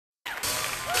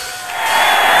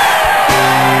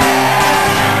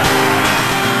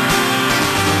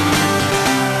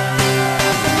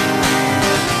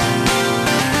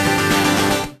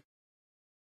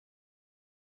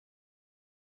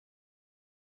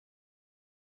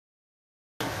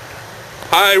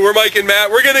Hi, we're Mike and Matt.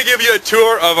 We're going to give you a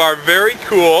tour of our very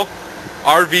cool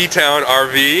RV Town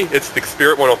RV. It's the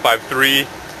Spirit 1053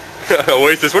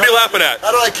 Oasis. What are you laughing at?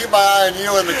 How do I keep my eye on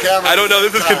you and the camera? I don't know.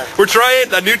 We're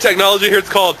trying a new technology here. It's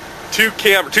called two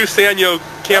Sanyo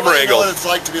camera angles. I don't know what angles. it's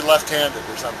like to be left-handed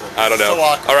or something. I don't know. So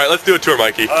awkward. All right, let's do a tour,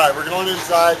 Mikey. All right, we're going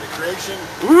inside the Creation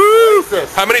Woo!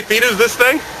 Oasis. How many feet is this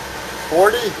thing?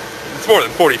 40? It's more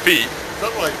than 40 feet.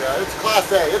 Something like that. It's Class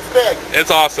A. It's big.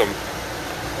 It's awesome.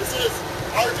 This is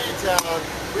RV Town.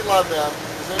 We love them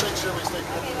because they make sure we stay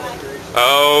cool for Creation.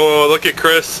 Oh, look at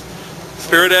Chris.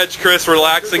 Spirit Edge Chris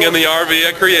relaxing in the RV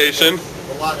at Creation.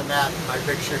 A lot of Matt in my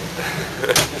picture.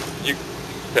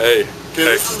 Hey. Okay,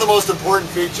 this is the most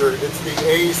important feature. It's the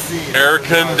AC. Air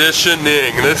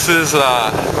conditioning. This is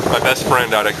my best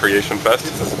friend out at Creation Fest.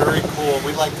 It's just very cool.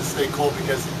 We like to stay cool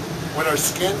because when our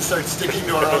skin starts sticking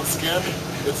to our own skin,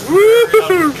 it's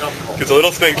very uncomfortable. It's a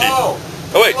little stinky. Oh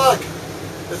wait. Look.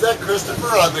 Is that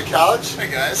Christopher on the couch? Hey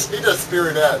guys. He does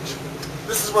Spirit Edge.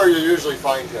 This is where you usually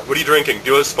find him. What are you drinking?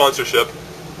 Do a sponsorship.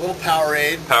 Little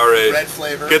Powerade. Powerade. Red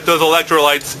flavor. Get those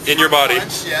electrolytes in your body.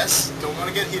 Punch, yes. Don't want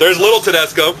to get heated. There's little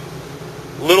Tedesco.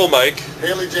 Little Mike.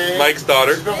 Haley Jane. Mike's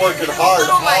daughter. She's been working hard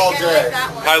all day.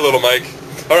 Hi, little Mike.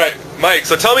 All right, Mike.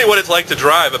 So tell me what it's like to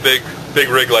drive a big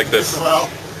rig like this. Well,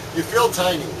 you feel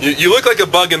tiny. You look like a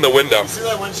bug in the window. You see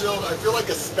that windshield? I feel like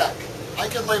a speck. I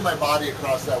can lay my body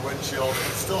across that windshield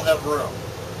and still have room.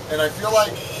 And I feel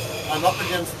like I'm up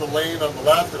against the lane on the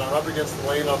left and I'm up against the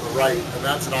lane on the right, and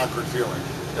that's an awkward feeling.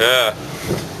 Yeah.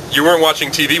 You weren't watching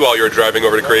TV while you were driving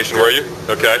over to Creation, were you?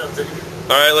 Okay. All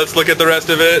right, let's look at the rest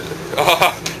of it.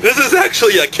 Oh, this is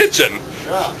actually a kitchen.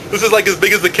 Yeah. This is like as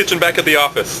big as the kitchen back at the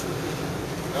office.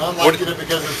 I'm liking it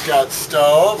because it's got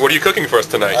stove. What are you cooking for us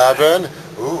tonight? Oven.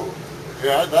 Ooh.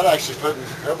 Yeah, that actually I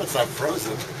hope it's not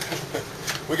frozen.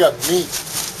 We got meat.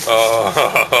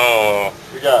 Oh.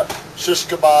 We got shish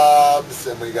kebabs,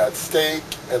 and we got steak,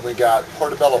 and we got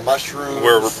portobello mushrooms.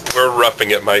 We're roughing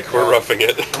it, Mike. We're roughing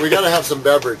it. We got to have some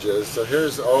beverages. So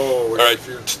here's all right.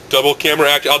 Double camera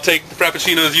act. I'll take the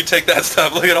frappuccinos. You take that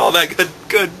stuff. Look at all that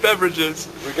good beverages.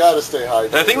 We got to stay hydrated.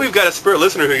 And I think we've got a Spirit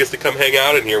listener who gets to come hang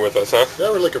out in here with us, huh?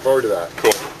 Yeah, we're looking forward to that.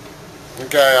 Cool.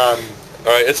 Okay. All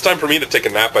right. It's time for me to take a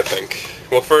nap, I think.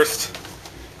 Well, first,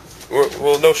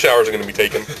 no showers are going to be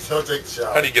taken. Don't take the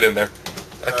shower. How do you get in there?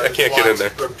 I can't get in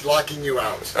there. I'm blocking you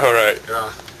out. All right.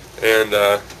 Yeah. And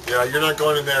yeah, you're not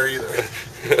going in there either.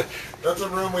 That's a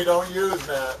room we don't use,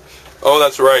 Matt. Oh,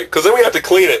 that's right. Because then we have to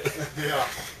clean it. Yeah.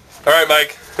 All right,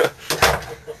 Mike.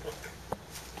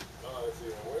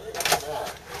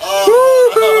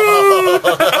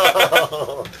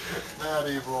 Oh,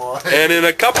 Matty boy. And in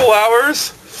a couple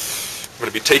hours, I'm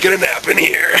going to be taking a nap in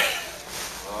here.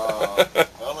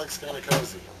 That looks kind of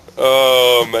cozy.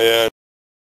 Oh, man.